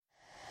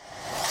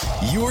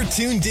You're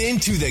tuned in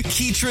to The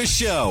Keetra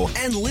Show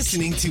and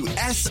listening to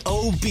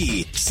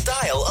SOB,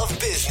 Style of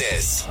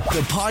Business, the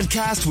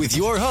podcast with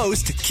your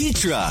host,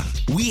 Keetra.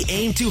 We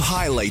aim to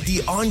highlight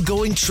the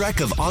ongoing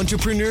trek of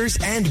entrepreneurs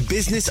and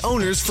business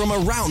owners from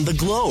around the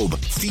globe,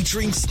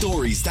 featuring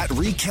stories that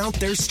recount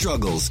their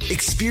struggles,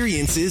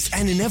 experiences,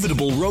 and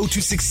inevitable road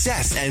to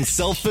success and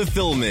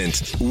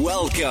self-fulfillment.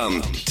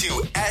 Welcome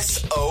to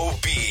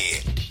SOB.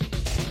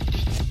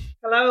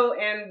 Hello,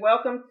 and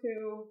welcome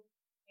to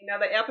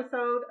another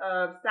episode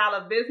of Style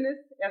of Business,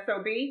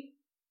 SOB.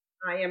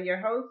 I am your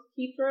host,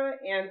 Keetra,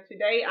 and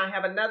today I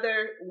have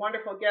another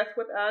wonderful guest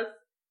with us.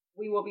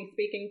 We will be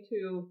speaking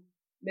to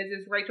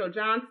Mrs. Rachel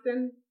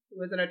Johnston,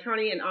 who is an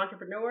attorney and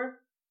entrepreneur.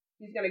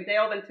 She's going to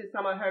delve into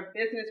some of her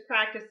business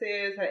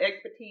practices, her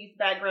expertise,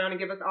 background, and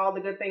give us all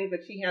the good things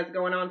that she has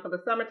going on for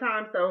the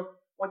summertime. So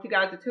I want you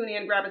guys to tune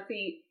in, grab a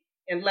seat,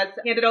 and let's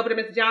hand it over to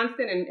Ms.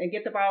 Johnston and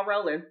get the ball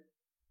rolling.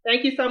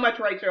 Thank you so much,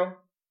 Rachel.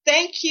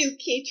 Thank you,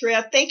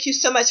 Keetra. Thank you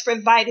so much for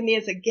inviting me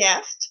as a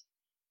guest.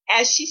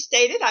 As she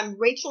stated, I'm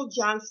Rachel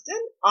Johnston.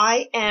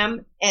 I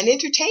am an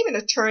entertainment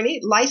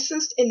attorney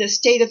licensed in the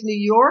state of New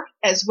York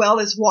as well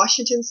as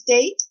Washington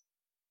State.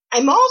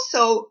 I'm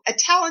also a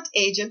talent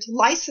agent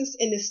licensed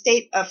in the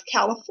state of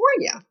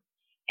California.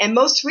 And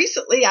most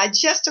recently, I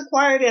just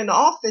acquired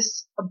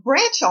a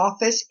branch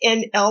office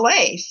in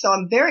LA. So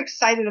I'm very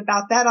excited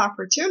about that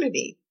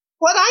opportunity.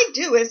 What I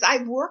do is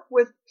I work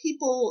with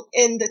people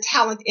in the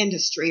talent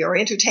industry or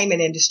entertainment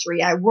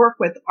industry. I work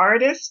with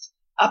artists,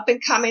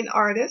 up-and-coming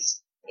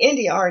artists,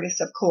 indie artists,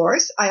 of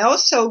course. I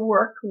also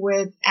work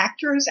with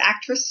actors,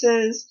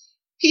 actresses,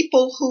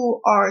 people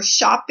who are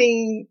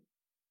shopping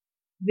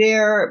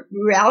their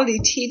reality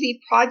TV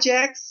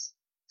projects,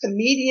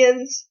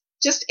 comedians,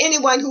 just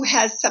anyone who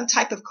has some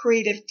type of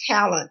creative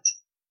talent.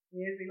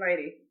 Busy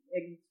lady,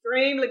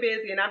 extremely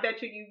busy. And I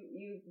bet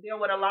you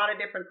deal with a lot of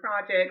different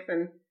projects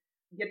and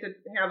get to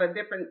have a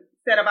different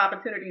set of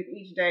opportunities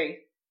each day.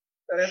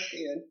 So that's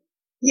good.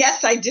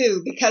 Yes, I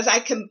do, because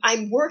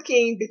I'm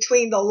working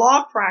between the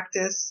law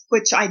practice,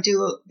 which I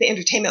do the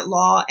entertainment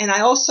law, and I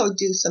also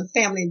do some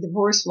family and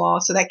divorce law.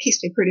 So that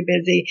keeps me pretty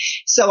busy.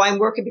 So I'm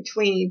working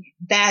between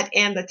that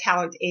and the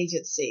talent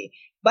agency.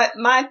 But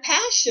my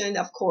passion,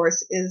 of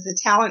course, is the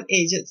talent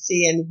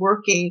agency and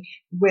working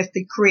with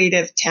the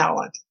creative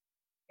talent.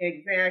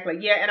 Exactly.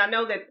 Yeah. And I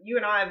know that you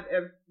and I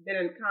have been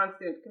in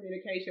constant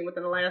communication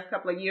within the last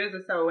couple of years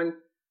or so. And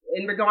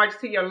in regards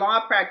to your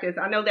law practice,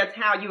 I know that's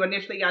how you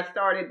initially got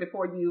started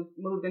before you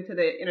moved into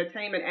the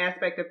entertainment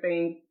aspect of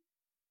things.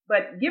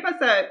 But give us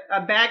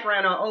a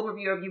background or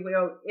overview,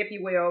 if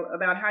you will,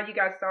 about how you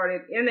got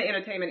started in the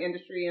entertainment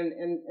industry.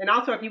 And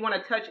also if you want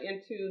to touch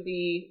into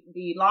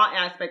the law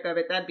aspect of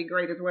it, that'd be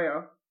great as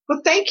well.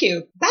 Well, thank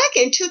you. Back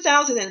in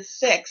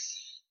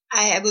 2006,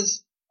 I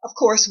was, of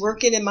course,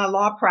 working in my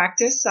law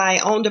practice. I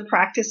owned a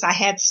practice. I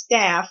had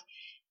staff.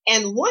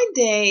 And one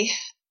day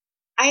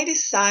I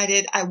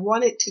decided I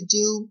wanted to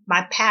do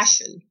my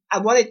passion. I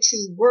wanted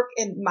to work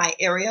in my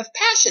area of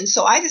passion.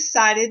 So I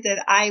decided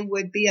that I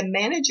would be a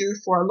manager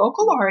for a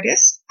local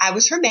artist. I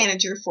was her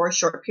manager for a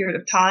short period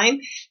of time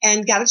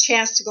and got a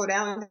chance to go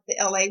down to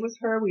LA with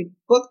her. We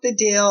booked the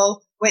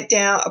deal, went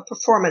down a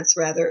performance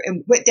rather,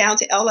 and went down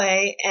to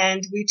LA,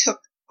 and we took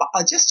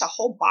just a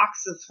whole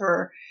box of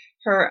her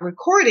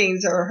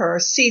recordings or her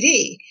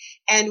CD.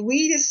 And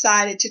we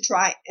decided to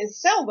try and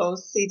sell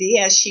those CD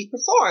as she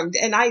performed.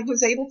 And I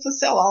was able to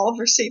sell all of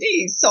her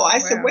CDs. So I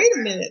said, wait a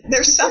minute,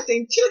 there's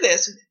something to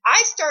this.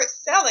 I start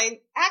selling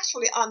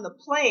actually on the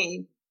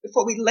plane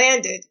before we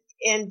landed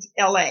in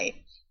LA.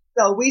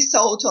 So we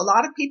sold to a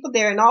lot of people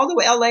there. And although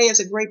LA is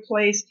a great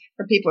place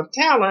for people of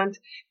talent,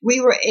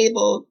 we were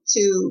able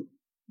to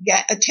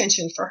get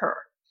attention for her.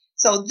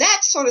 So that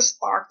sort of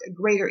sparked a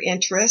greater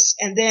interest.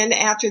 And then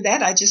after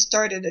that, I just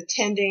started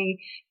attending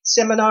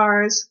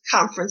seminars,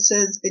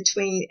 conferences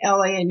between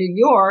LA and New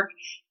York.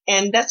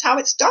 And that's how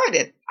it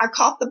started. I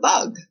caught the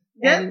bug.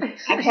 And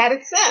I've had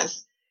it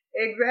since.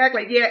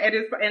 Exactly. Yeah.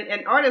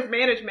 And artist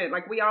management,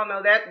 like we all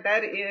know,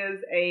 that is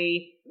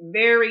a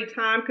very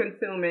time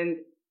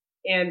consuming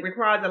and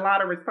requires a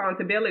lot of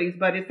responsibilities,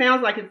 but it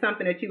sounds like it's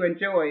something that you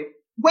enjoy.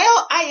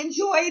 Well, I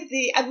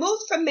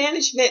moved from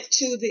management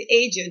to the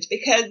agent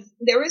because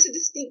there is a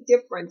distinct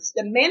difference.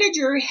 The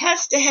manager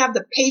has to have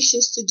the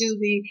patience to do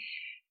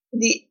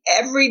the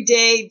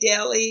everyday,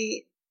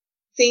 daily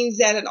things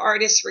that an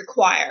artist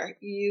require.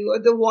 You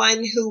are the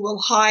one who will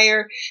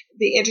hire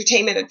the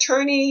entertainment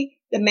attorney.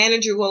 The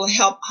manager will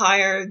help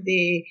hire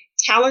the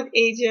talent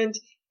agent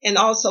and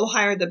also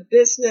hire the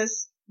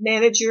business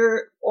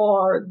manager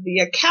or the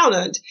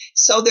accountant.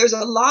 So there's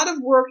a lot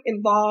of work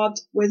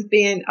involved with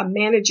being a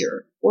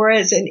manager,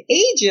 whereas an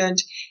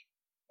agent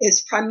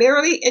is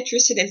primarily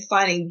interested in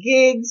finding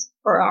gigs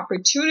or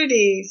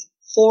opportunities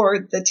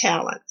for the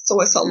talent. So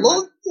it's a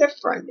little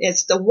different.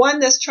 It's the one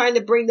that's trying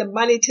to bring the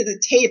money to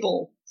the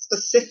table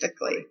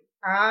specifically.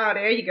 Ah,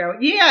 there you go.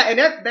 Yeah, and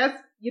that's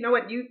you know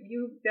what,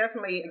 you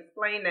definitely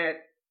explain that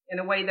in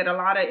a way that a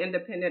lot of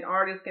independent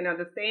artists can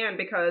understand,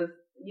 because,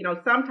 you know,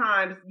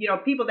 sometimes, you know,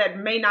 people that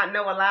may not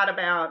know a lot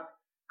about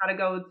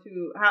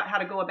how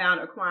to go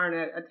about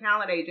acquiring a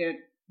talent agent,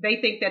 they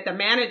think that the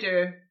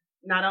manager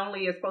not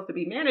only is supposed to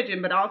be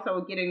managing, but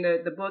also getting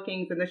the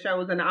bookings and the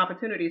shows and the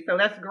opportunities. So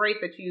that's great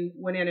that you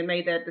went in and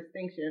made that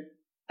distinction.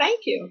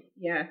 Thank you.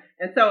 Yeah.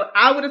 And so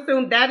I would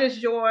assume that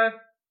is your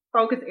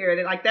focus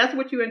area. Like that's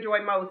what you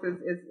enjoy most is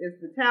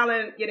the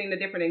talent, getting the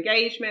different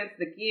engagements,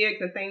 the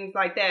gigs and things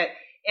like that.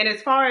 And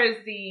as far as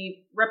the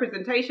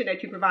representation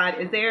that you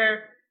provide, is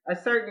there a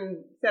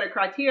certain set of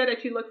criteria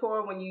that you look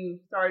for when you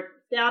start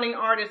scouting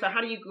artists, or how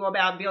do you go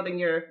about building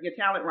your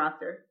talent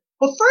roster?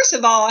 Well, first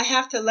of all, I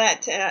have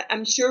to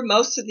I'm sure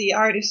most of the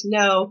artists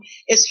know,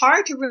 it's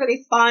hard to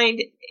really find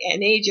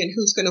an agent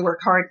who's going to work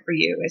hard for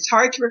you. It's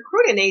hard to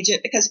recruit an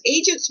agent because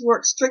agents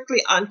work strictly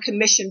on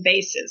commission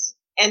basis.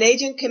 An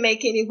agent can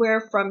make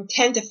anywhere from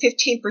 10 to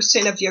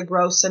 15% of your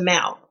gross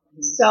amount.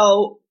 Mm-hmm.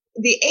 So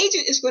the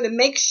agent is going to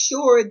make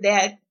sure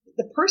that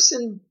the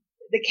person,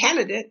 the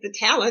candidate, the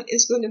talent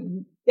is going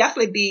to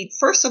definitely be,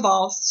 first of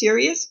all,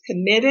 serious,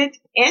 committed,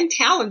 and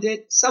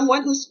talented,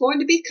 someone who's going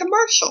to be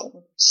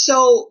commercial.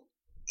 So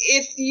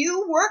if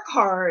you work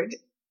hard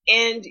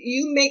and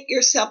you make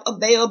yourself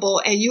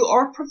available and you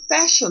are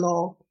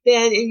professional,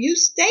 then and you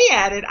stay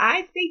at it,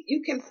 I think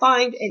you can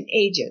find an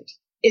agent.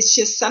 It's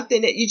just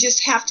something that you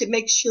just have to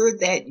make sure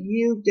that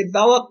you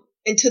develop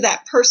into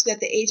that person that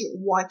the agent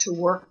want to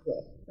work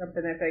with.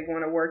 Something that they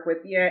want to work with.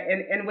 Yeah.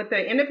 And with the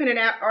independent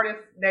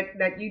artists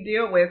that you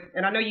deal with,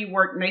 and I know you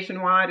work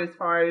nationwide as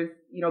far as,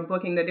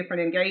 booking the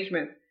different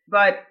engagements,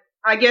 but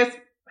I guess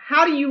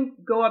how do you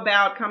go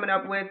about coming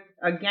up with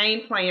a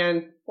game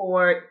plan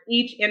for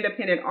each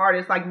independent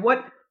artist? Like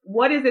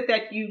what is it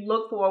that you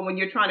look for when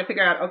you're trying to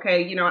figure out,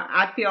 okay,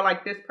 I feel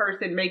like this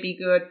person may be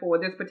good for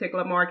this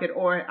particular market,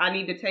 or I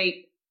need to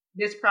take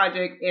this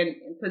project and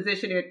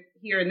position it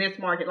here in this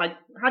market? Like,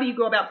 how do you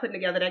go about putting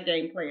together that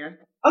game plan?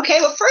 Okay,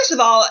 well, first of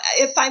all,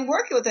 if I'm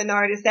working with an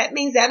artist, that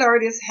means that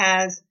artist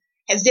has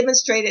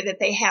demonstrated that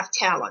they have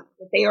talent,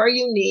 that they are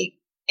unique,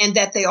 and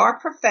that they are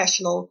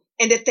professional,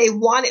 and that they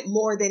want it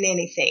more than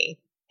anything.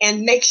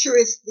 And make sure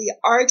it's the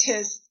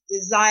artist's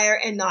desire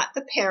and not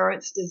the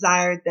parents'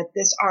 desire that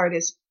this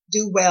artist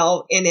do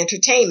well in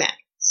entertainment.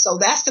 So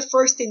that's the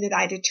first thing that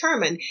I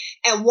determine.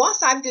 And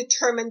once I've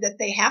determined that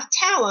they have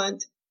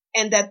talent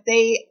and that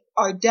they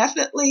are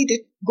definitely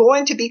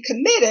going to be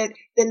committed,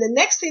 then the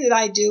next thing that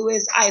I do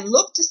is I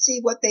look to see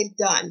what they've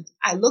done.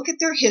 I look at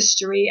their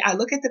history. I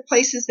look at the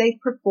places they've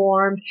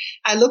performed.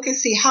 I look and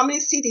see how many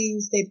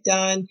CDs they've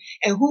done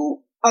and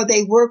who are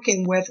they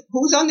working with,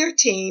 who's on their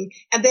team.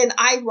 And then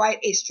I write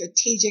a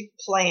strategic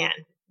plan.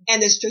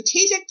 And the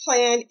strategic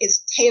plan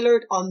is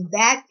tailored on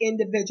that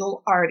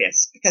individual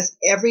artist because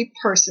every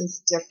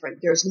person's different.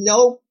 There's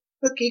no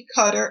cookie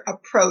cutter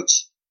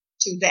approach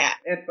to that.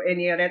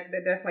 And yeah, that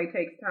definitely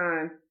takes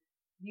time.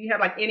 Do you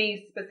have like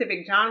any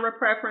specific genre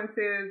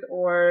preferences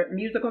or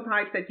musical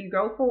types that you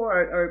go for,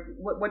 or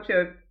what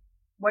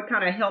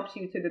kind of helps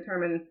you to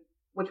determine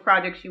which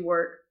projects you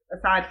work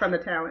aside from the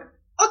talent?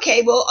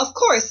 Okay, well, of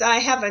course, I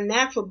have a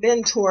natural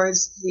bend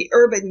towards the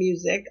urban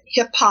music,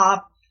 hip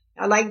hop.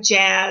 I like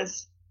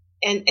jazz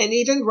and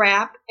even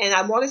rap. And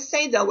I want to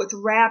say though, with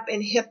rap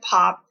and hip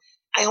hop,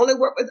 I only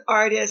work with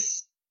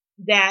artists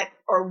that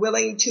are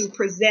willing to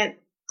present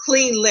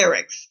clean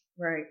lyrics.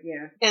 Right,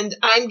 yeah. And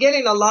I'm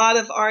getting a lot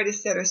of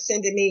artists that are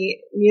sending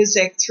me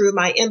music through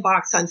my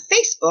inbox on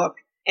Facebook.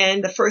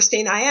 And the first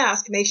thing I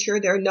ask, make sure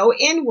there are no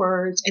N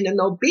words and there are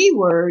no B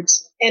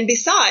words. And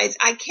besides,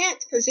 I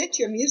can't present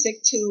your music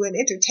to an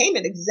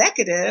entertainment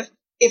executive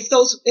if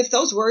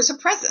those words are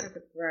present.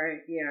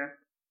 Right, yeah.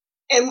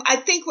 And I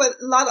think what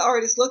a lot of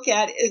artists look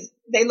at is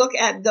they look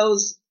at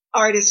those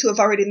artists who have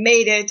already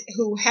made it,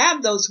 who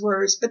have those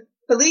words, but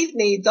believe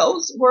me,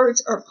 those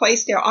words are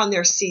placed there on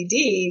their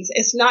CDs.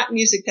 It's not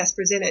music that's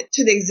presented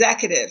to the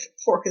executive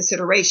for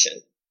consideration.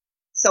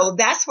 So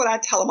that's what I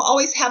tell them.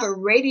 Always have a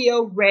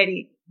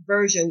radio-ready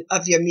version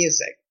of your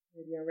music.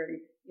 Radio-ready.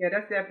 Yeah,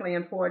 that's definitely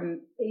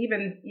important.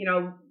 Even,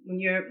 when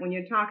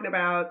you're talking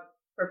about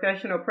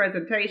professional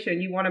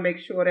presentation, you want to make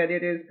sure that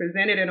it is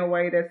presented in a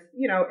way that's,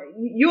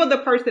 you're the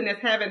person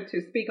that's having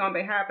to speak on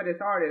behalf of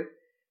this artist.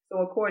 So,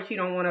 of course, you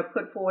don't want to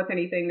put forth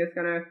anything that's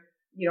going to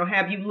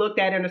have you looked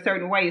at in a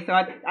certain way. So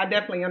I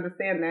definitely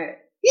understand that.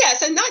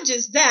 Yes, and not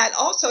just that,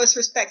 also it's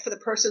respect for the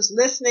person's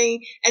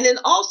listening and then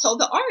also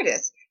the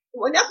artist.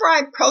 Whenever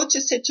I approach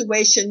a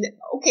situation,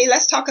 okay,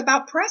 let's talk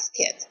about press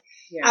kits.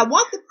 Yeah. I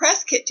want the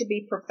press kit to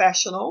be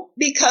professional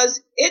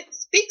because it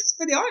speaks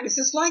for the artist.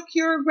 It's like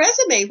your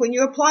resume when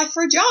you apply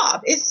for a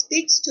job. It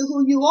speaks to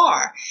who you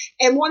are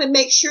and want to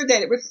make sure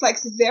that it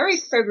reflects very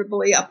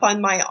favorably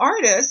upon my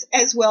artist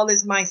as well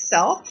as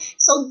myself.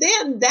 So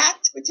then that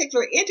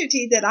particular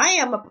entity that I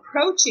am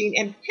approaching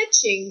and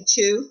pitching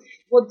to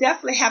will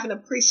definitely have an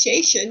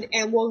appreciation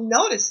and will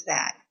notice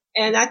that.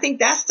 And I think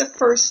that's the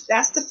first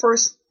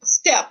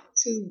step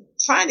to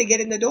trying to get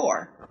in the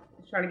door.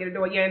 Trying to get a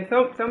door. Yeah, and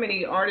so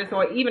many artists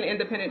or even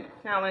independent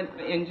talent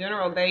in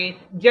general, they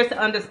just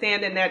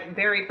understanding that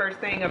very first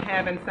thing of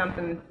having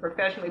something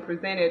professionally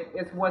presented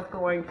is what's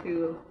going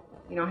to,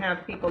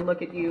 have people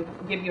look at you,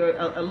 give you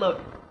a look.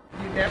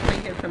 You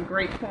definitely hit some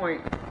great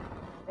points.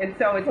 And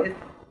so it's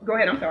go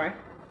ahead, I'm sorry.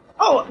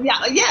 Oh,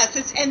 yeah,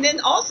 yes. And then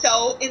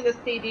also in the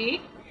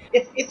CD,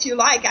 if you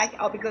like,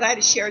 I'll be glad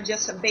to share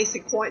just some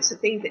basic points of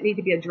things that need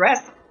to be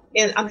addressed.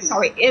 In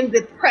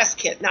the press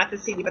kit, not the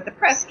CD, but the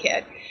press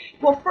kit.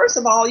 Well, first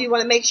of all, you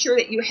want to make sure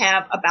that you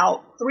have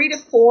about 3 to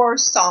 4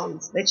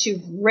 songs that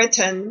you've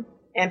written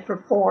and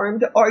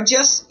performed, or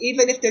just,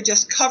 even if they're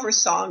just cover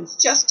songs,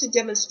 just to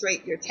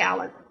demonstrate your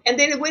talent. And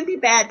then it wouldn't be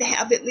bad to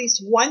have at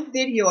least one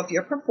video of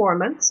your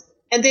performance.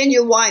 And then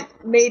you want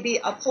maybe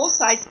a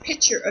full-size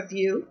picture of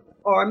you,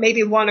 or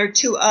maybe 1 or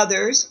 2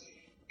 others,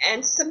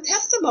 and some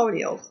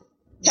testimonials.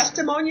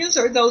 Testimonials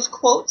are those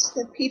quotes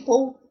that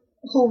people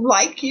who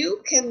like you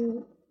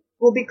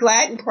will be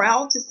glad and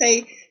proud to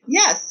say,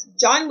 yes,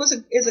 John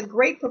is a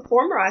great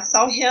performer. I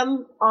saw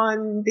him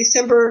on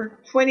December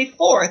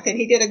 24th, and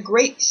he did a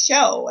great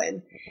show.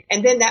 And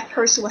then that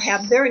person will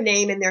have their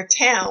name in their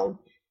town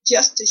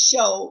just to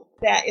show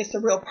that it's a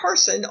real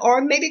person,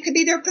 or maybe it could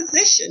be their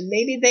position.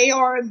 Maybe they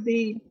are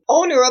the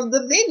owner of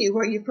the venue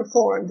where you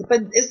performed.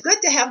 But it's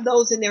good to have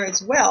those in there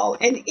as well,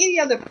 and any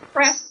other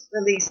press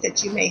release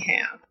that you may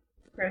have.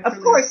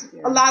 Of course,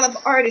 a lot of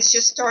artists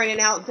just starting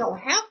out don't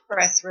have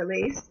press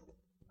release,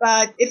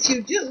 but if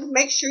you do,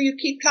 make sure you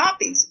keep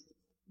copies.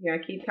 Yeah,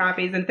 keep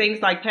copies and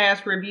things like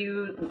past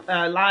reviews,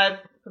 live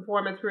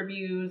performance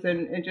reviews,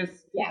 and just,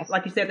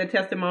 like you said, the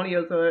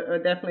testimonials are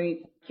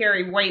definitely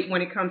carry weight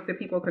when it comes to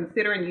people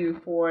considering you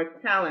for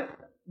talent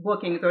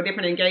bookings or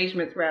different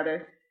engagements,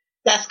 rather.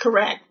 That's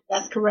correct.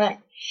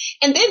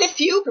 And then if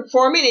you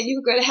performing and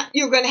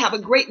you're going to have a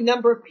great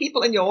number of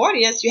people in your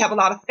audience, you have a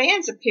lot of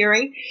fans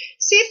appearing,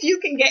 see if you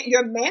can get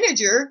your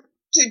manager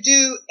to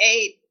do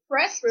a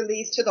press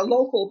release to the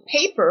local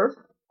paper,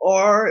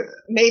 or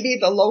maybe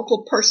the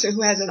local person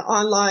who has an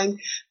online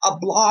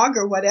blog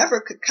or whatever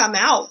could come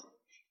out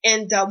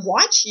and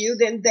watch you.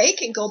 Then they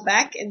can go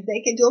back and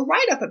they can do a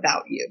write-up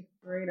about you.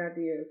 Great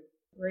ideas.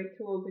 Great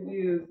tools to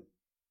use.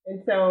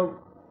 And so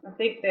I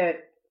think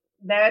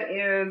that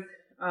is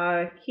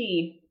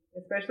key,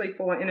 especially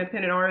for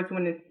independent artists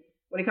when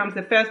it comes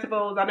to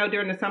festivals. I know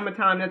during the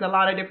summertime there's a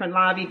lot of different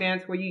live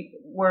events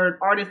where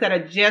artists that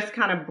are just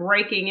kind of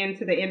breaking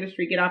into the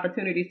industry get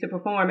opportunities to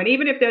perform. And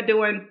even if they're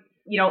doing,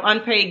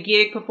 unpaid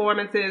gig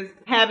performances,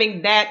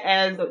 having that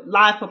as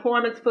live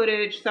performance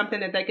footage,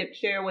 something that they could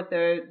share with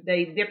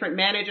the different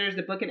managers,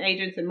 the booking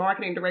agents and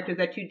marketing directors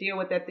that you deal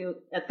with at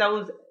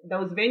those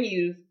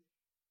venues,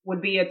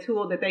 would be a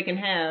tool that they can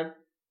have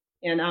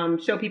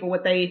and show people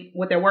what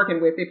they're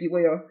working with, if you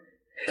will.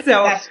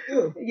 So that's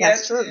true.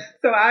 Yes, that's true.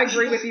 So I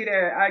agree with you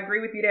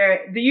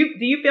there. Do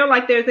you feel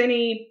like there's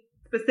any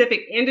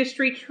specific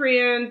industry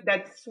trends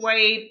that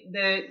swayed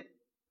the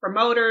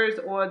promoters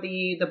or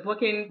the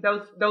booking,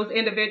 those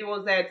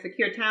individuals that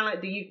secure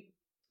talent? Do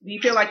you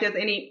feel like there's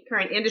any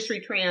current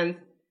industry trends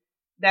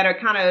that are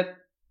kind of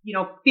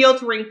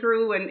filtering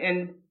through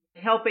and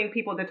helping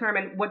people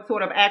determine what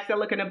sort of acts they're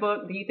looking to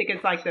book? Do you think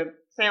it's like the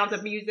sounds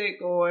of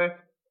music or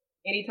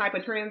any type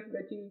of trends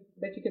that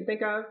you can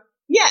think of?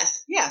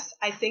 Yes,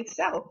 I think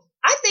so.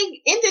 I think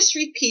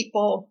industry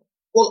people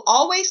will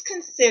always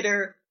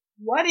consider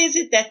what is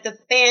it that the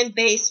fan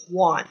base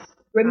wants.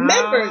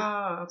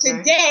 Remember,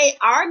 Today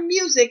our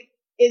music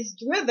is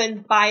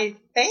driven by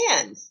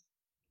fans.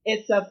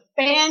 It's a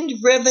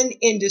fan-driven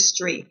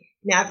industry.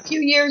 Now, a few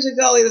years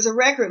ago, it was a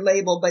record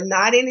label, but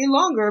not any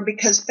longer,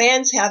 because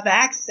fans have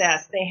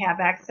access. They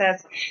have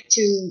access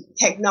to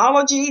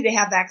technology. They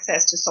have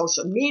access to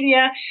social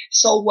media.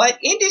 So what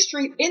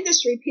industry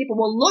people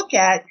will look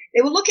at,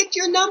 they will look at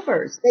your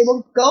numbers. They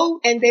will go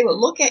and they will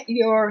look at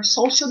your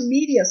social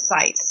media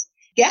sites.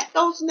 Get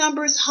those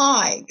numbers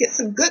high. Get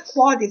some good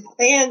quality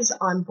fans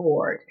on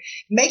board.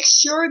 Make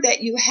sure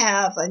that you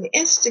have an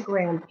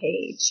Instagram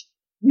page.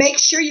 Make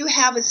sure you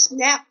have a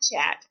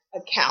Snapchat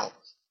account.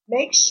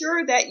 Make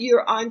sure that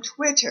you're on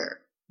Twitter.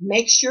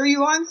 Make sure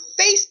you're on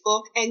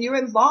Facebook and you're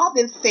involved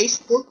in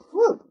Facebook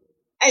groups.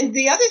 And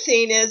the other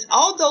thing is,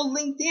 although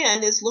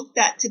LinkedIn is looked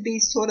at to be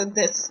sort of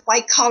this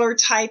white-collar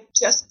type,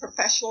 just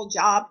professional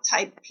job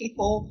type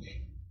people,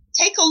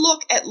 take a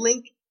look at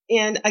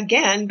LinkedIn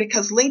again,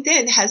 because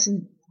LinkedIn has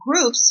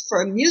groups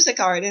for music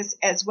artists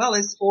as well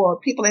as for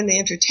people in the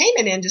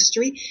entertainment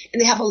industry,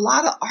 and they have a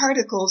lot of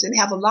articles and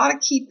have a lot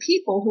of key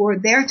people who are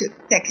there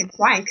that can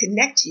try and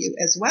connect you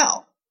as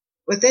well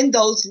within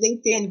those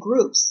LinkedIn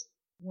groups.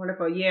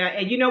 Wonderful. Yeah.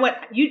 And you know what?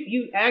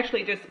 You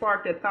actually just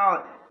sparked a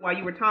thought while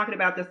you were talking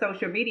about the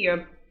social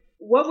media.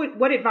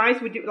 What advice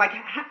would you, like,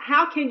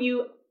 how can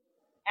you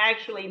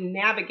actually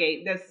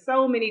navigate? There's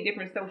so many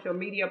different social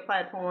media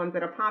platforms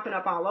that are popping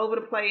up all over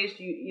the place.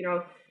 You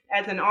know,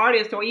 as an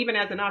artist or even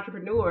as an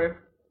entrepreneur,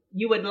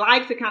 you would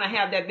like to kind of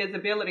have that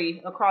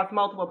visibility across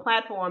multiple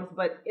platforms,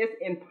 but it's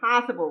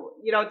impossible,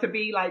 to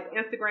be like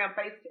Instagram,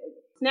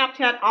 Facebook,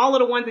 Snapchat, all of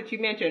the ones that you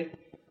mentioned.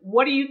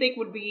 What do you think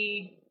would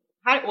be,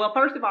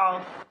 first of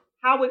all,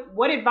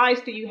 what advice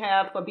do you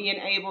have for being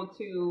able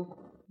to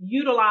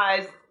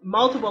utilize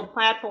multiple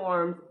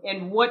platforms,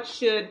 and what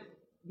should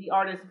the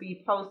artists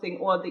be posting,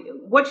 or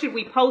what should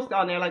we post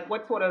on there? Like,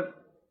 what sort of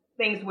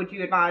things would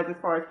you advise as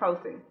far as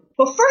posting?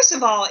 Well, first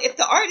of all, if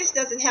the artist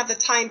doesn't have the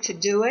time to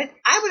do it,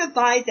 I would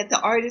advise that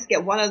the artist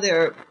get one of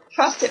their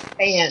trusted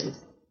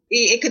fans.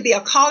 It could be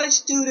a college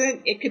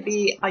student. It could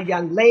be a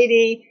young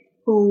lady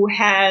who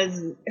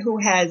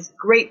has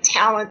great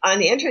talent on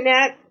the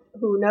internet,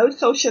 who knows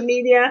social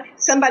media,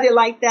 somebody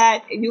like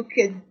that. You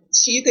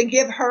could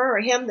give her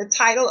or him the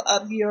title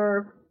of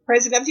your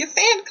president of your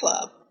fan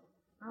club.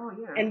 Oh,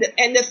 yeah.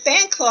 And the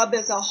fan club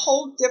is a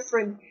whole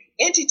different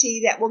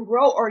entity that will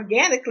grow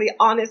organically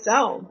on its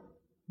own.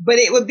 But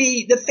it would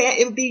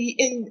be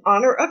in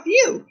honor of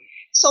you.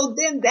 So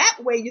then that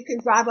way you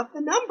can drive up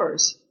the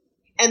numbers.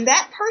 And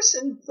that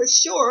person, for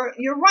sure,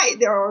 you're right.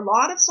 There are a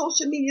lot of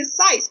social media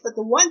sites, but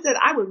the ones that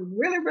I would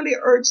really, really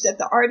urge that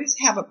the artists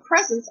have a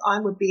presence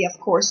on would be, of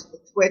course,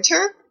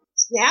 Twitter,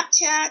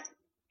 Snapchat,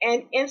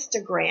 and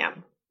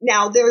Instagram.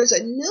 Now, there's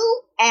a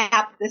new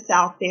app that's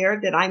out there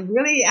that I'm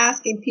really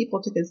asking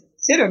people to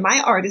consider,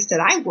 my artists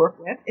that I work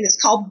with, and it's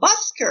called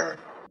Busker.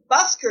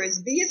 Busker is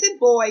B as in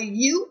boy,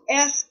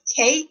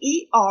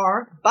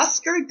 Usker,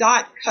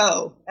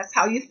 busker.co. That's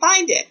how you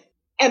find it.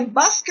 And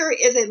Busker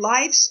is a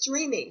live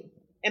streaming.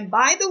 And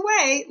by the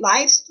way,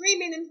 live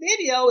streaming and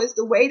video is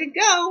the way to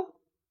go.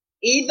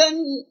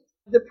 Even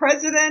the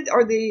president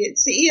or the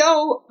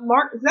CEO,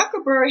 Mark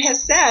Zuckerberg,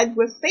 has said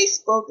with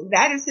Facebook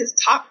that is his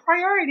top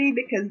priority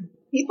because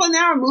people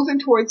now are moving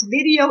towards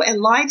video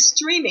and live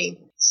streaming.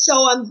 So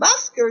on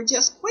Busker,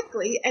 just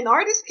quickly, an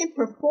artist can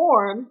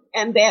perform,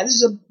 and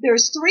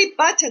there's 3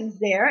 buttons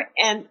there.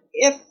 And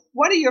if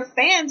one of your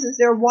fans is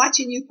there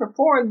watching you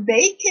perform,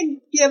 they can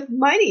give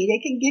money. They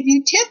can give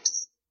you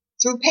tips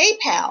through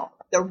PayPal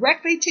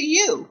directly to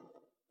you.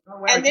 Oh,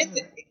 wow. And then,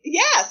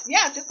 yes,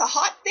 it's a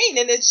hot thing,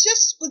 and it's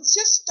just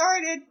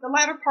started the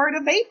latter part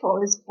of April.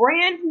 It's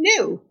brand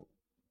new,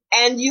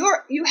 and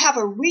you have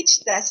a reach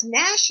that's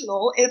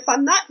national. If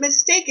I'm not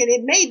mistaken,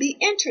 it may be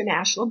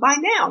international by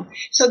now.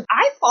 So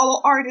I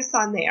follow artists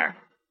on there.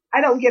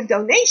 I don't give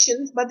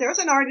donations, but there's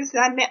an artist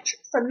that I met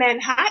from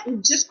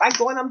Manhattan just by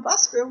going on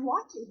Busker and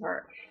watching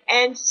her,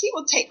 and she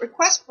will take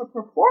requests for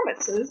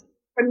performances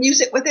for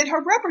music within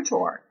her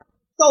repertoire.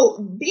 So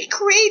be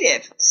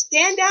creative,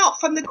 stand out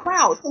from the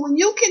crowd. So when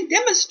you can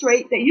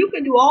demonstrate that you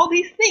can do all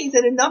these things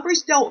and the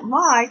numbers don't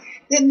lie,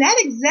 then that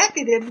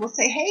executive will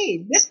say,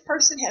 hey, this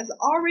person has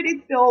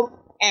already built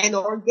an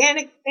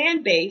organic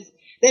fan base.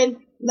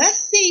 Then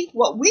let's see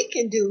what we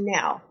can do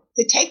now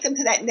to take them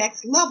to that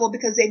next level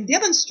because they've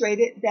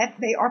demonstrated that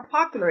they are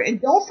popular.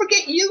 And don't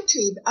forget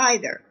YouTube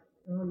either.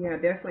 Oh, yeah,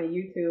 definitely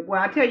YouTube. Well,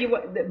 I tell you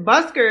what,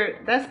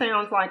 Busker, that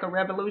sounds like a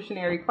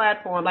revolutionary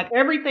platform. Like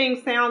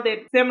everything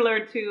sounded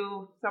similar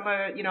to some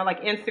of,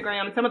 like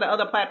Instagram, some of the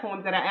other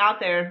platforms that are out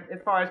there as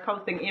far as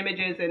posting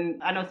images.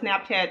 And I know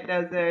Snapchat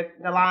does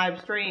the live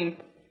stream.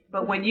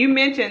 But when you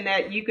mentioned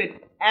that you could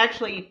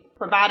actually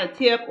provide a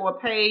tip or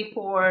pay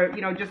for,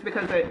 just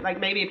because of, like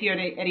maybe if you're at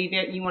an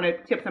event and you want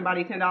to tip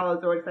somebody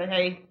 $10 or say,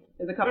 hey,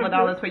 there's a couple of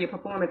dollars for your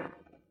performance.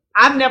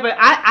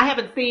 I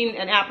haven't seen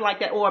an app like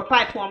that or a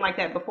platform like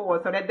that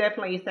before, so that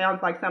definitely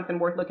sounds like something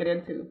worth looking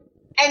into.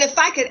 And if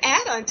I could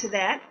add on to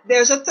that,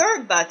 there's a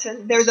third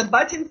button. There's a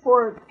button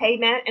for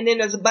payment, and then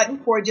there's a button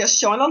for just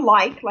showing a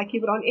like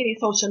you would on any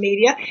social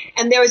media.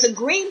 And there is a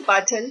green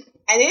button,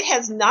 and it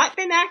has not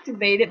been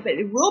activated, but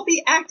it will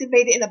be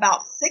activated in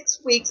about 6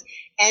 weeks,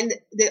 and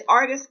the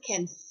artist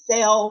can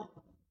sell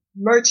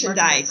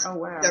merchandise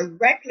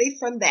directly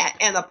from that.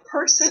 And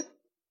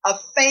a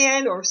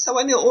fan or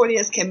someone in the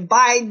audience can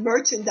buy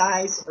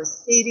merchandise or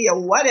CD or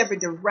whatever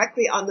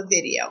directly on the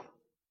video,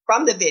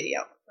 from the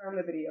video. From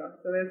the video.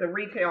 So there's a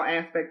retail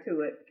aspect to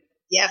it.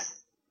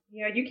 Yes.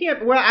 Yeah, you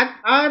can't. Well,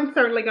 I'm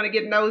certainly going to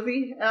get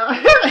nosy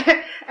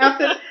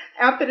after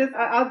this.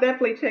 I'll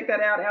definitely check that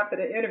out after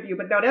the interview.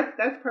 But no,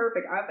 that's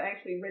perfect. I've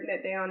actually written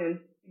that down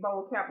in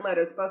bold cap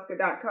letters,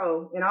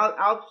 busker.co, and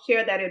I'll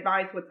share that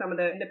advice with some of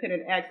the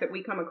independent acts that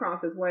we come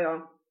across as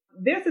well.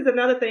 This is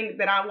another thing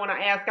that I want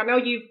to ask. I know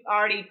you've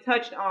already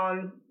touched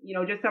on,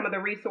 just some of the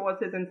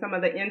resources and some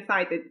of the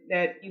insight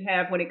that you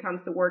have when it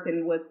comes to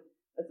working with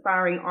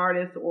aspiring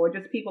artists or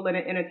just people in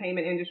the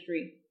entertainment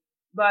industry.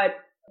 But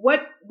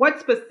what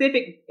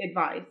specific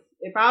advice?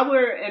 If I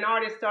were an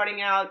artist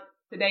starting out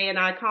today and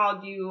I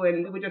called you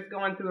and we were just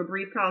going through a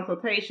brief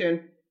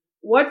consultation,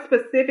 what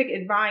specific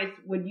advice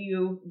would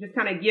you just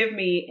kind of give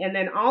me? And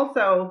then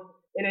also,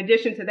 in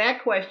addition to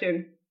that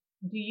question,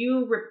 do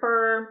you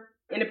refer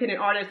independent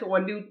artists or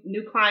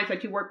new clients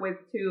that you work with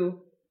to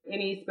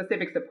any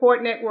specific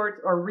support networks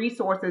or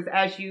resources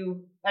as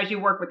you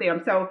work with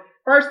them? So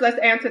first, let's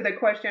answer the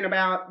question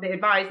about the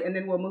advice, and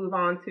then we'll move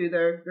on to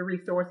the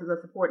resources or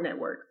support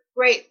networks.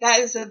 Great. That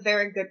is a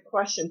very good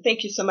question.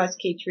 Thank you so much,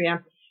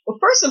 Keetria. Well,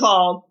 first of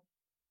all,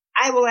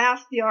 I will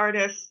ask the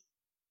artists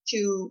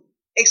to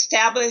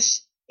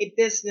establish a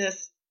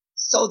business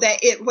so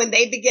that when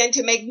they begin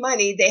to make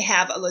money, they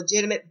have a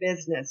legitimate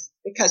business.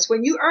 Because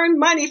when you earn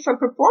money from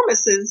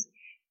performances,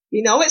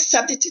 it's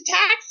subject to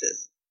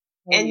taxes.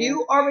 And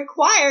you are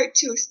required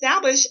to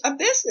establish a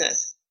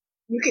business.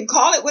 You can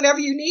call it whatever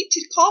you need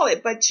to call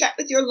it, but check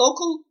with your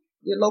local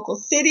your local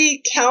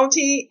city,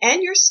 county,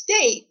 and your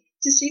state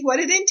to see what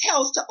it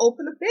entails to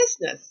open a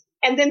business.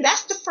 And then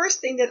that's the first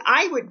thing that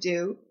I would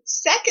do.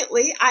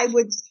 Secondly, I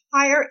would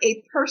hire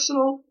a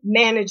personal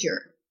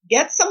manager.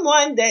 Get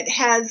someone that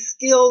has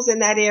skills in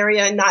that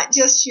area, not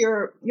just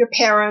your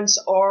parents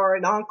or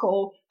an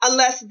uncle,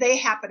 unless they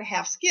happen to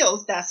have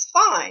skills, that's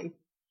fine.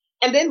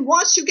 And then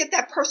once you get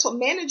that personal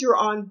manager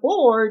on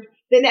board,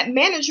 then that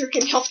manager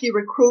can help you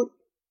recruit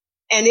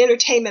an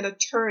entertainment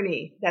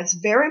attorney. That's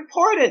very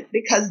important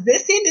because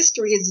this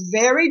industry is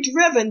very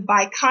driven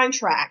by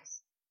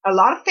contracts. A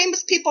lot of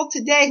famous people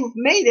today who've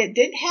made it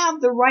didn't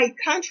have the right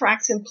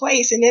contracts in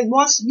place. And then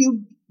once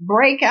you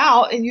break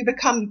out and you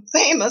become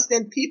famous,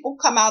 then people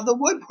come out of the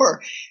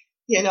woodwork,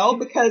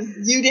 because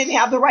you didn't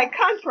have the right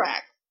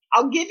contract.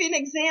 I'll give you an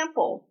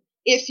example.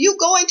 If you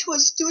go into a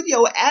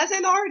studio as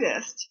an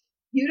artist,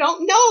 you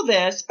don't know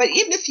this, but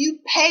even if you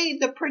pay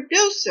the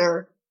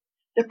producer,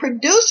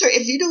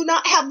 if you do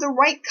not have the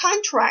right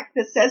contract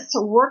that says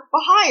to work for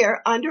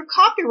hire under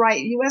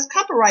copyright, U.S.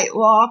 copyright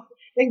law,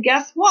 then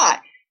guess what?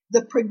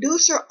 The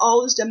producer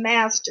owns the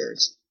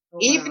masters. Oh, wow.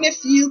 Even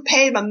if you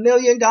pay them $1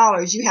 million,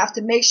 you have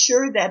to make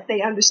sure that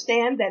they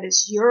understand that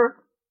it's your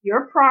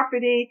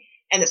property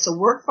and it's a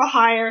work for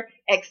hire,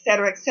 et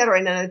cetera, et cetera.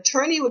 And an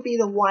attorney would be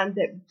the one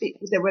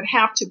that would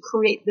have to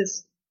create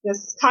this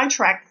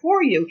contract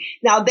for you.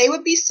 Now, they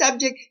would be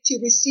subject to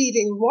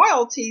receiving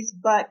royalties,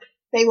 but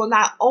they will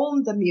not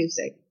own the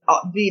music,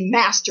 the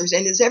masters.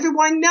 And as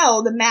everyone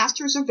knows, the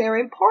masters are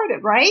very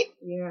important, right?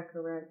 Yeah,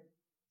 correct.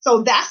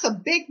 So that's a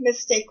big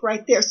mistake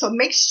right there. So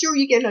make sure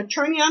you get an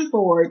attorney on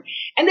board.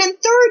 And then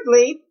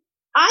thirdly,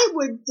 I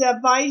would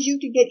advise you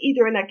to get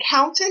either an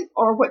accountant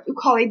or what you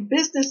call a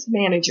business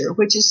manager,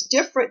 which is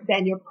different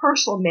than your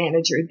personal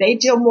manager. They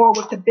deal more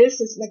with the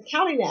business and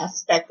accounting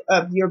aspect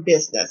of your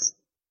business.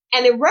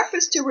 And in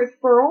reference to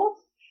referrals,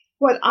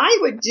 what I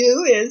would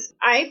do is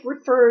I've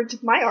referred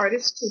my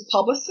artists to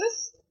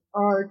publicists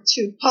or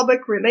to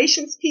public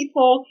relations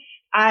people.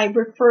 I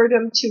referred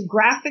them to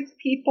graphic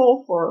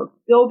people for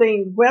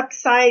building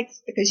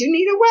websites because you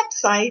need a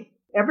website.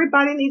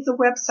 Everybody needs a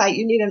website.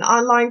 You need an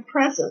online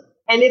presence.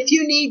 And if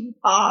you need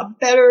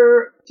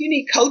if you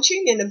need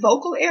coaching in the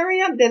vocal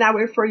area, then I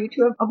would refer you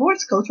to a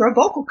voice coach or a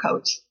vocal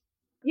coach.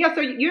 Yeah,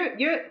 so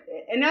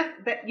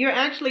you're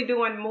actually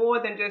doing more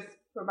than just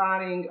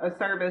providing a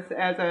service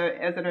as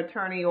an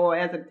attorney or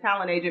as a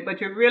talent agent,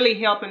 but you're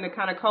really helping to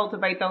kind of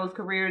cultivate those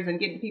careers and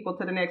getting people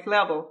to the next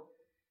level.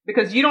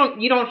 Because you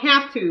don't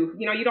have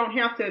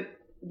to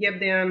give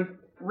them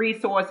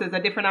resources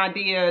or different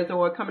ideas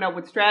or coming up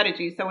with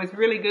strategies. So it's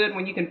really good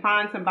when you can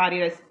find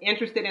somebody that's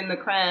interested in the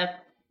craft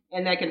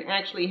and that can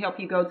actually help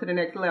you go to the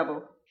next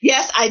level.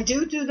 Yes, I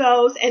do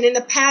those. And in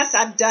the past,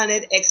 I've done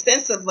it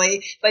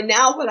extensively. But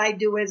now what I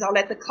do is I'll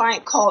let the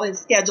client call and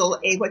schedule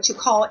what you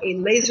call a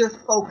laser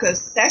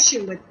focused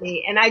session with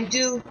me. And I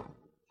do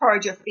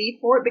charge a fee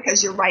for it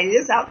because you're right, it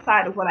is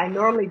outside of what I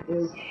normally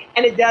do.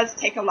 And it does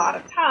take a lot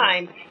of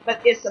time, but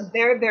it's a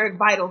very, very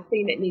vital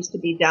thing that needs to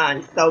be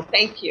done. So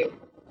thank you.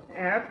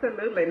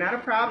 Absolutely. Not a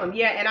problem.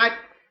 Yeah. And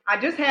I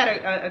just had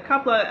a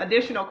couple of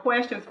additional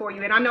questions for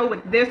you. And I know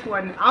with this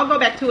one, I'll go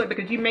back to it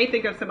because you may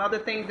think of some other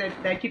things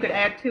that you could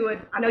add to it.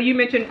 I know you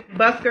mentioned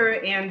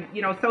Busker and,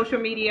 social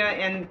media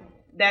and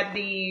that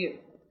the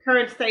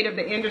current state of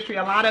the industry,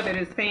 a lot of it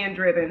is fan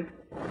driven.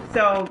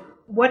 So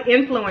what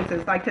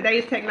influences, like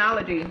today's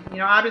technology,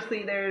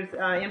 obviously there's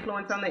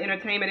influence on the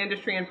entertainment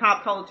industry and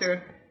pop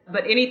culture,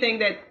 but anything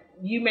that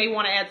you may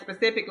want to add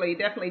specifically,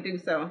 definitely do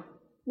so.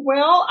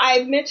 Well,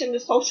 I mentioned the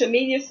social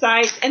media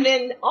sites, and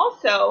then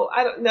also,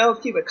 I don't know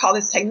if you would call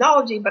this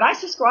technology, but I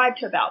subscribe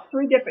to about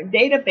 3 different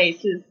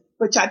databases,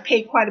 which I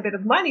pay quite a bit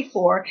of money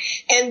for,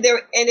 and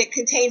it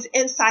contains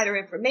insider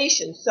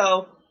information.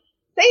 So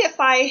say if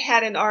I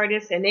had an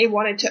artist and they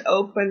wanted to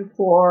open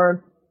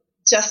for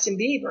Justin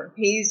Bieber,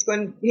 he's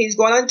going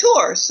on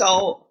tour.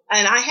 So,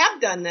 and I have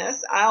done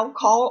this. I'll get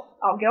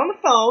on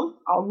the phone,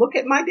 I'll look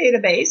at my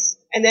database,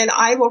 and then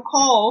I will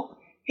call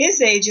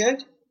his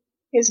agent,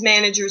 his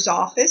manager's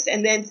office,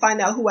 and then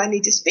find out who I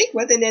need to speak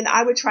with, and then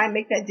I would try and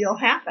make that deal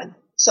happen.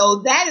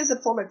 So that is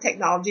a form of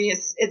technology.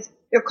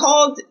 They're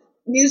called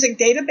music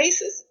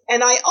databases,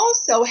 and I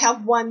also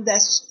have one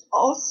that's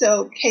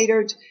also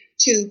catered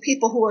to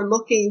people who are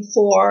looking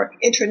for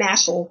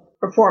international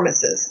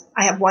performances.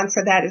 I have one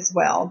for that as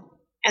well.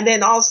 And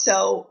then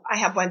also I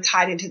have one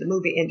tied into the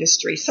movie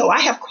industry. So I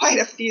have quite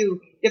a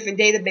few different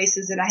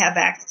databases that I have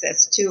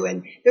access to,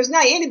 and there's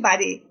not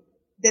anybody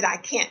that I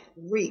can't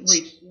reach.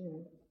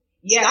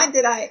 Yeah. Not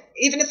that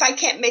even if I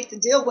can't make the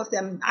deal with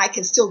them, I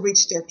can still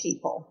reach their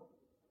people.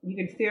 You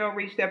can still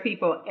reach their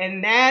people.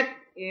 And that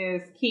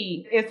is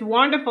key. It's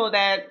wonderful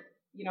that,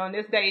 in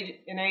this day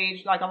and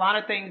age, like a lot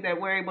of things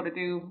that we're able to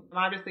do,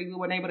 obviously we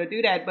weren't able to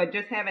do that, but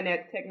just having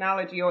that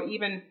technology or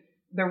even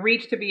the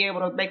reach to be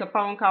able to make a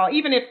phone call,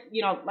 even if,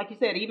 like you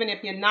said, even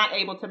if you're not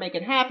able to make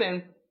it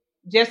happen,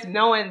 just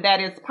knowing that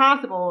it's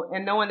possible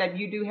and knowing that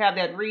you do have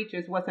that reach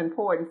is what's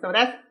important. So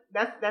that's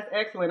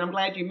excellent. I'm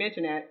glad you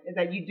mentioned that, is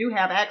that you do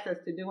have access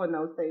to doing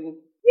those things.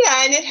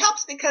 Yeah, and it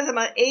helps because I'm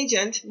an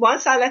agent.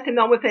 Once I let them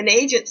know with an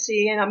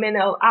agency, and I'm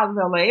out of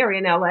LA or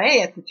in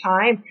LA at the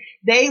time,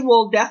 they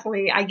will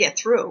definitely, I get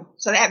through.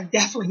 So that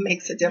definitely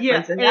makes a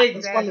difference. Yeah, And that was one of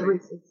exactly. the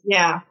reasons.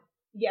 Yeah.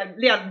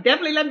 Yeah,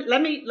 definitely.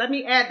 Let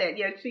me add that.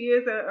 Yeah, she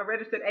is a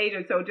registered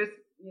agent, so just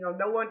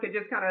no one could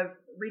just kind of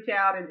reach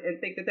out and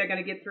think that they're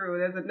going to get through.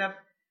 There's enough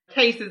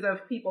cases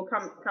of people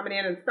coming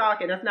in and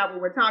stalking. That's not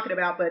what we're talking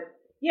about. But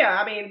yeah,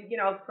 I mean,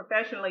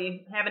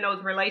 professionally having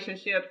those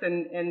relationships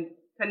and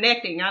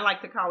connecting. I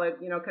like to call it,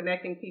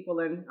 connecting people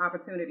and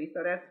opportunities.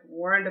 So that's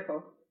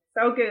wonderful.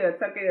 So good,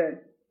 so good.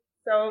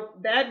 So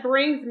that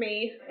brings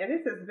me, and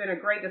this has been a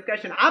great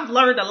discussion. I've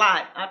learned a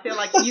lot. I feel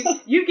like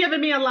you've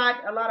given me a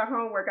lot of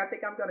homework. I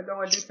think I'm going to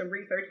go and do some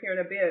research here in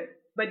a bit.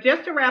 But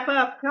just to wrap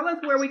up, tell us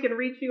where we can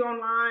reach you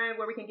online,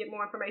 where we can get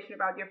more information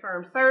about your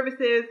firm's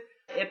services.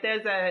 If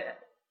there's a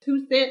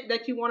 2 cent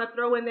that you want to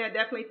throw in there,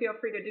 definitely feel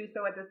free to do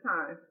so at this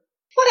time.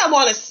 What I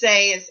want to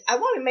say is I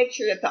want to make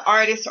sure that the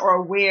artists are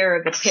aware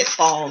of the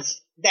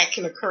pitfalls that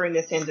can occur in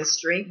this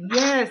industry.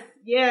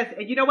 Yes.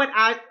 And you know what?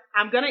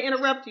 I'm going to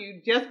interrupt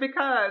you just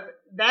because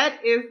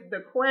that is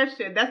the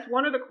question. That's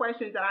one of the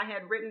questions that I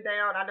had written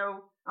down. I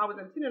know I was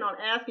intending on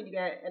asking you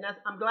that, and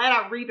I'm glad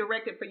I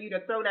redirected for you to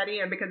throw that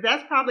in, because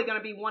that's probably going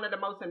to be one of the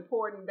most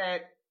important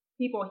that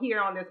people hear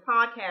on this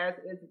podcast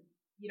is,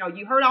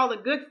 you heard all the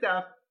good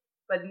stuff,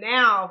 but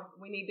now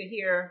we need to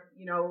hear,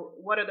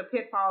 what are the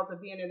pitfalls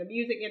of being in the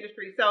music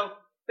industry. So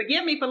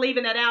forgive me for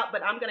leaving that out,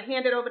 but I'm going to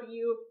hand it over to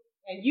you,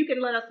 and you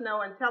can let us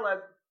know and tell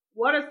us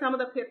what are some of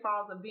the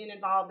pitfalls of being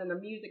involved in the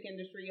music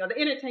industry or the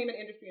entertainment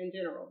industry in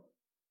general.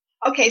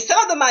 Okay,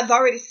 some of them I've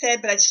already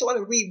said, but I just want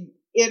to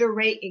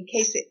reiterate in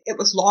case it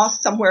was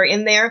lost somewhere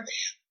in there.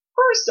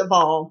 First of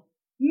all,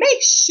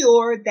 make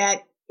sure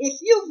that if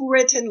you've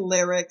written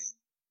lyrics,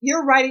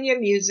 you're writing your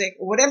music,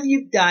 or whatever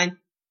you've done,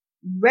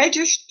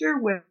 register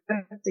with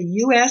the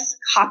U.S.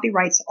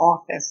 Copyrights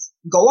Office.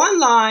 Go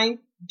online.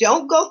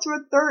 Don't go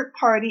through a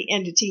third-party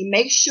entity.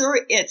 Make sure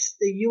it's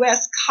the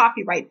U.S.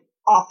 Copyright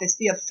Office,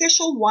 the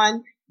official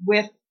one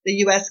with the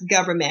U.S.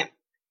 government.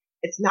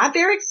 It's not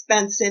very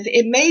expensive.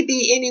 It may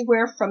be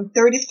anywhere from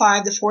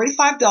 $35 to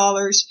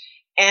 $45.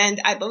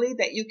 And I believe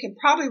that you can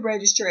probably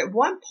register at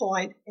one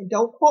point, and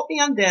don't quote me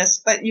on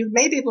this, but you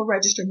may be able to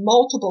register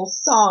multiple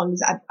songs,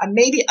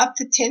 maybe up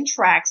to 10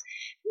 tracks.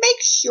 Make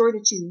sure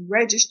that you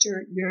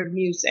register your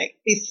music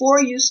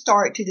before you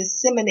start to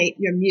disseminate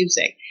your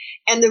music.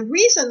 And the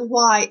reason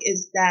why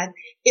is that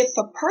if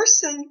a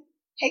person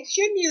takes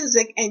your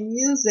music and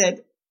use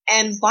it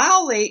and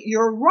violate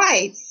your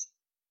rights,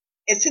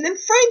 it's an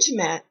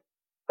infringement.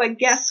 But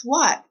guess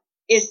what?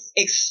 It's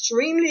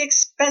extremely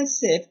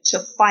expensive to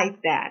fight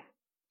that.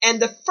 And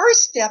the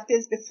first step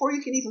is, before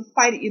you can even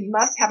fight it, you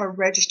must have a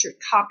registered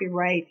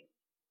copyright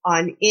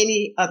on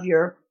any of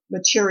your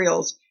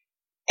materials.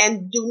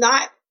 And do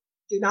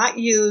not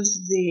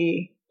use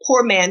the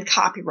poor man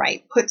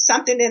copyright. Put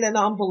something in an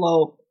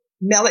envelope,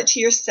 mail it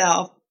to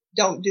yourself.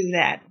 Don't do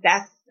that.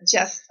 That's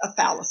just a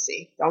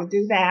fallacy. Don't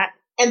do that.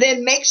 And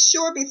then make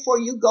sure before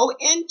you go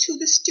into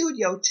the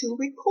studio to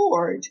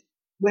record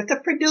with a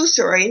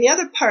producer or any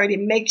other party,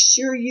 make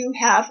sure you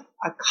have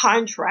a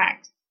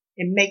contract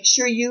and make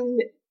sure you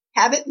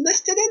have it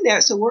listed in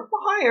there. So work for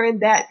hire,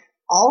 and that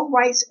all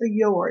rights are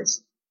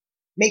yours.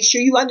 Make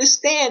sure you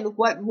understand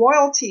what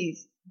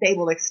royalties they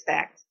will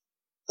expect.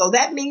 So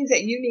that means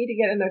that you need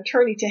to get an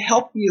attorney to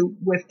help you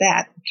with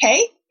that,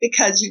 okay?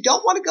 Because you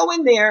don't want to go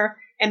in there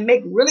and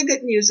make really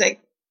good music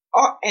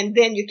and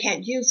then you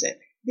can't use it.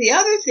 The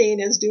other thing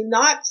is, do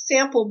not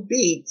sample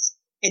beats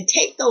and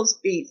take those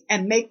beats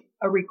and make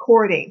a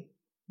recording.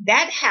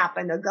 That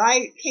happened. A guy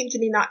came to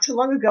me not too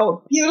long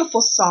ago, a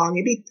beautiful song.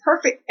 It'd be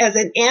perfect as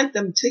an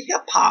anthem to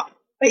hip hop.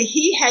 But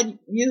he had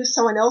used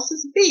someone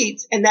else's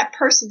beats, and that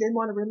person didn't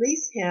want to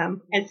release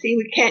him, and see,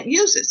 we can't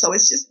use it. So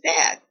it's just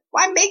dead.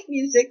 Why make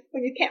music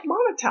when you can't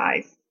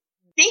monetize?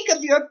 Think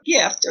of your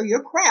gift or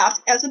your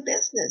craft as a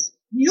business.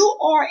 You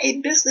are a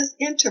business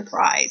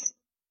enterprise.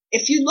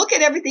 If you look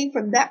at everything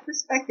from that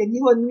perspective,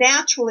 you will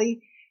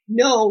naturally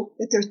know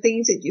that there are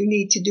things that you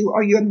need to do,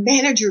 or your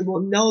manager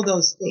will know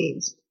those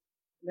things.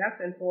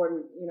 That's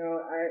important.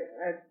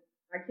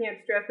 I can't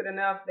stress it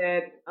enough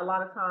that a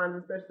lot of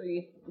times,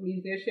 especially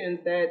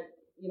musicians that,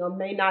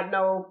 may not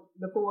know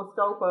the full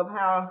scope of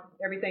how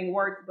everything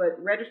works,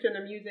 but registering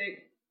the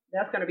music,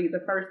 that's going to be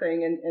the first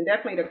thing. And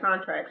definitely the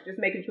contracts, just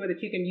making sure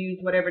that you can use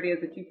whatever it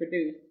is that you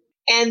produce.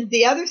 And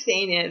the other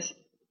thing is,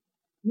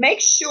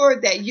 make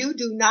sure that you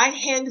do not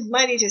hand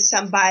money to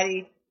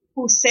somebody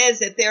who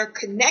says that they're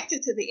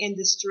connected to the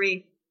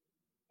industry.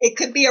 It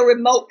could be a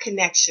remote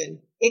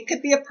connection. It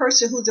could be a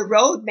person who's a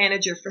road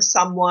manager for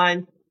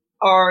someone,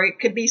 or it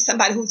could be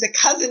somebody who's a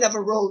cousin of a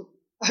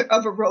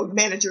road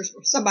manager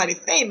for somebody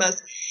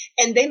famous,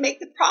 and they make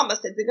the promise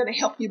that they're going to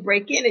help you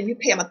break in, and you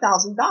pay them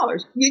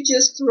 $1,000. You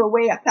just threw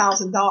away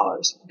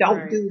 $1,000. Don't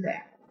Right. do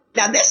that.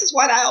 Now, this is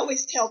what I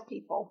always tell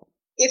people.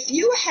 If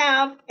you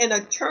have an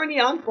attorney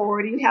on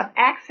board, you have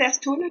access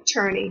to an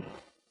attorney,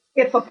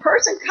 If a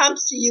person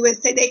comes to you and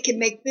say they can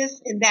make this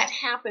and that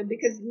happen,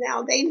 because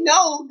now they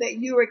know that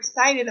you're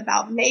excited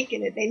about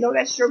making it, they know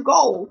that's your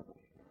goal.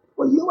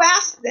 When you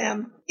ask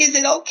them, is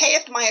it okay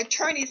if my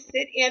attorney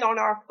sit in on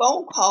our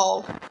phone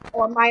call,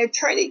 or my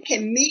attorney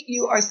can meet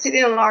you or sit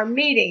in on our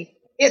meeting?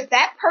 If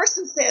that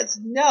person says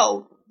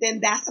no,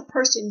 then that's a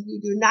person you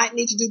do not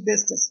need to do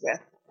business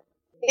with.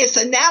 It's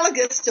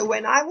analogous to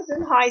when I was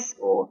in high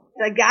school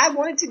and a guy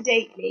wanted to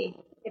date me.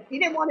 If he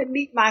didn't want to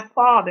meet my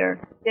father,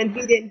 then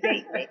he didn't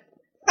date me.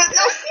 No,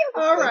 seriously.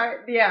 All right.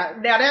 Yeah.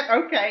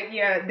 Now okay.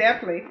 Yeah,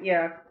 definitely.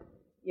 Yeah.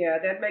 Yeah,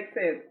 that makes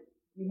sense.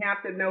 You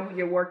have to know who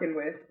you're working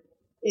with.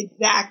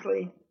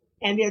 Exactly.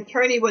 And the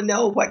attorney will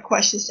know what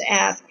questions to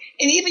ask.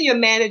 And even your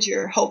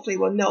manager hopefully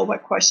will know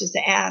what questions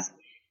to ask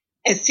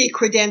and see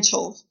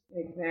credentials.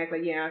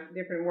 Exactly. Yeah.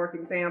 Different work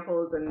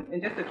examples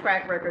and just a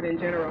track record in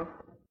general.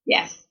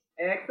 Yes.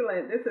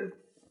 Excellent. This is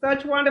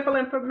such wonderful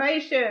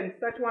information.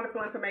 Such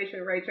wonderful information,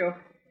 Rachel.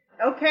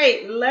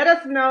 Okay, let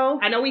us know.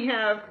 I know we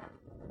have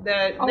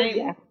the name.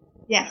 Yeah.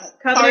 Yes.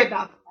 Covenant. Sorry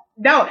about that.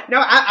 No,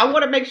 I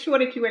want to make sure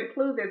that you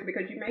include this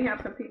because you may have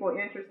some people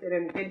interested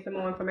in getting some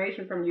more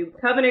information from you.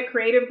 Covenant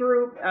Creative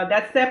Group,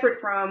 that's separate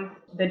from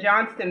the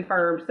Johnston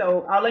firm.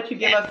 So I'll let you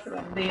give us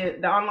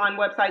the online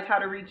websites, how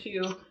to reach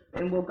you,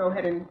 and we'll go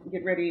ahead and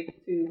get ready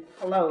to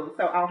close.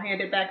 So I'll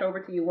hand it back over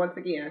to you once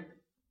again.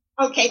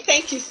 Okay,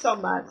 thank you so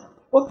much.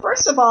 Well,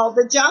 first of all,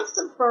 the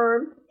Johnston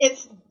firm,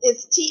 it's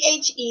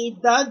THE,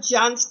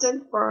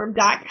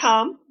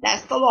 thejohnstonfirm.com.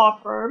 That's the law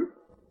firm.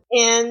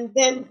 And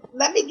then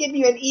let me give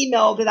you an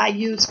email that I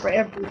use for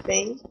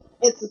everything.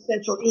 It's a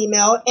central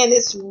email, and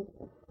it's going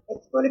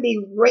to be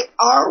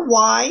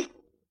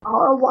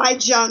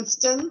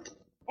ryjohnston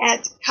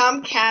at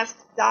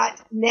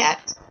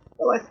comcast.net.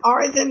 So it's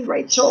R as in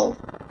Rachel,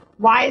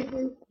 Y as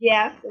in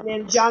yes, and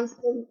then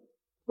Johnston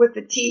with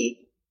the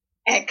T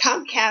at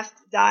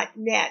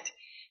comcast.net.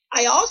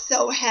 I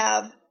also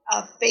have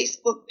a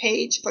Facebook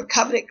page for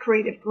Covenant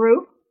Creative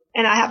Group,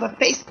 and I have a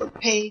Facebook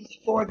page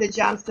for the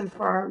Johnston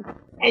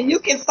firm. And you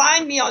can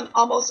find me on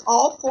almost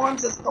all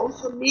forms of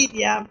social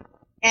media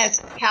as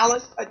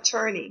Talent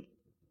Attorney.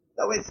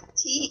 So it's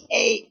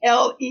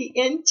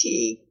TALENT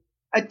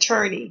Attorney,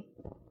 ATTORNEY.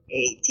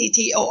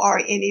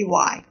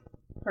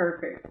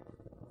 Perfect.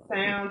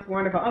 Sounds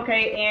wonderful.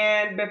 Okay,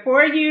 and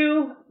before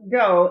you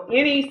go,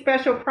 any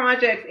special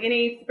projects,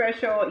 any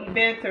special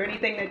events or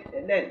anything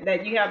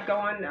that you have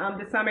going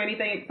this summer,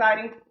 anything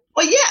exciting?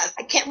 Well, yes.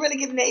 I can't really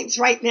give names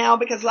right now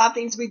because a lot of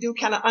things we do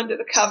kind of under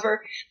the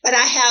cover. But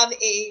I have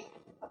a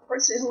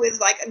person who is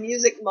like a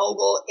music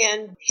mogul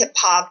in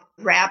hip-hop,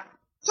 rap,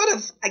 sort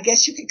of, I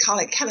guess you could call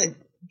it kind of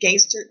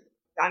gangster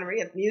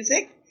genre of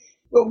music.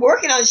 We're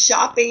working on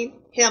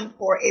shopping him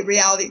for a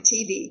reality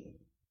TV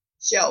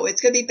show.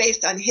 It's going to be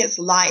based on his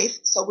life.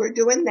 So we're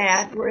doing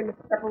that. We're in the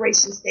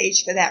preparation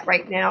stage for that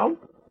right now.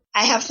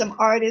 I have some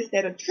artists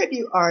that are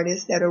tribute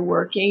artists that are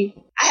working.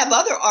 I have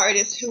other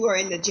artists who are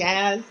in the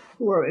jazz,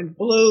 who are in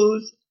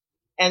blues,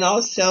 and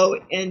also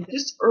in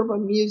just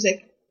urban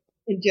music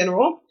in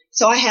general.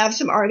 So I have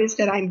some artists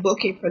that I'm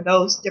booking for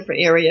those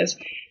different areas.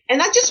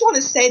 And I just want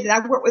to say that I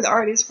work with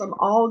artists from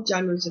all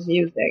genres of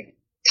music: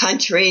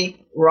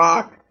 country,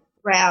 rock,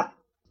 rap,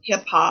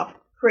 hip-hop,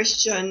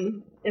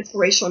 Christian,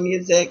 inspirational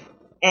music,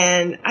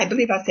 and I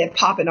believe I said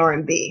pop and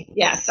R&B.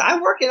 Yes, I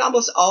work in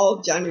almost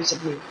all genres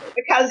of music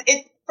because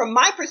from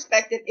my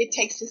perspective, it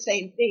takes the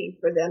same thing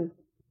for them,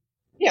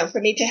 for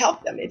me to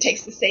help them. It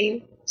takes the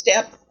same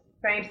steps.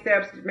 Same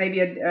steps, maybe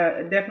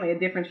definitely a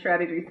different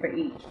strategy for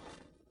each.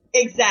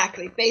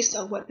 Exactly, based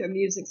on what their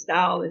music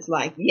style is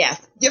like.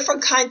 Yes,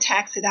 different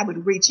contacts that I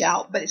would reach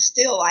out, but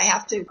still I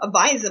have to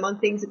advise them on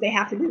things that they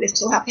have to do. They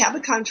still have to have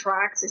the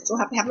contracts. They still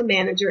have to have a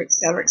manager, et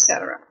cetera, et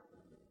cetera.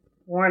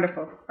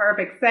 Wonderful.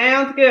 Perfect.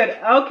 Sounds good.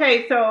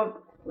 Okay,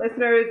 so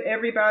listeners,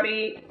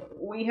 everybody,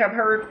 we have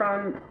heard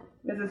from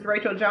Mrs.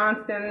 Rachel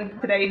Johnston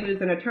today,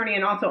 who's an attorney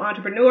and also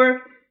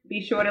entrepreneur.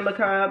 Be sure to look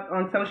her up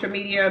on social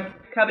media,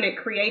 Covenant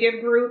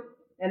Creative Group,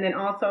 and then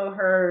also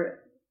her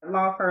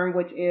law firm,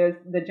 which is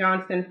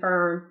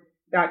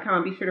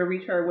thejohnstonfirm.com. Be sure to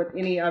reach her with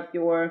any of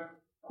your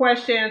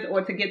questions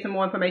or to get some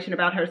more information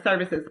about her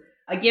services.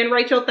 Again,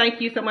 Rachel, thank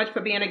you so much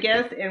for being a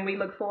guest, and we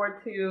look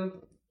forward to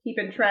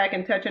keeping track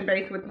and touching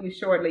base with you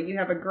shortly. You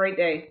have a great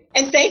day.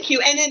 And thank you.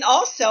 And then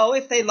also,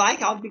 if they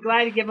like, I'll be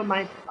glad to give them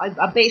a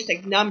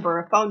basic number,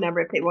 a phone number,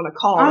 if they want to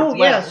call. Oh, as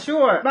well. Yeah,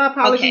 sure. My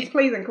apologies. Okay.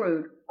 Please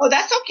include. Oh,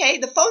 that's okay.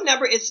 The phone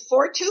number is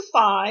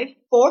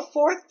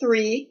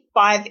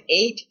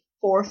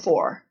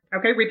 425-443-5844.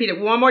 Okay, repeat it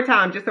one more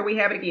time just so we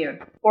have it again.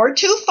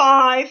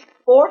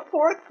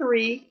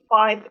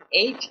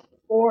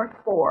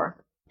 425-443-5844.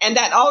 And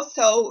that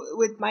also,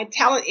 with my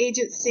talent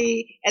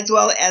agency as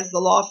well as the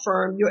law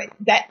firm,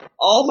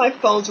 all my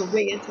phones will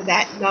ring into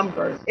that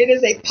number. It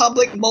is a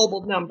public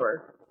mobile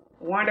number.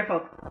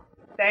 Wonderful.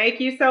 Thank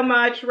you so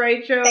much,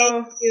 Rachel.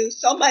 Thank you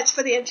so much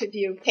for the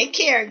interview. Take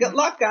care. Good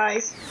luck,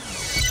 guys.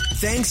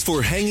 Thanks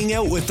for hanging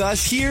out with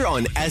us here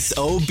on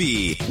SOB.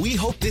 We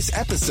hope this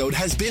episode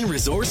has been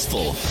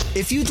resourceful.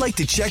 If you'd like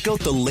to check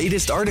out the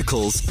latest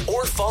articles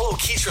or follow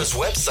Keetra's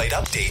website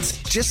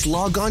updates, just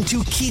log on to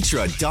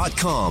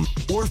Keetra.com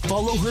or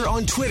follow her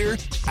on Twitter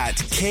at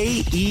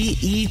KEETRIA.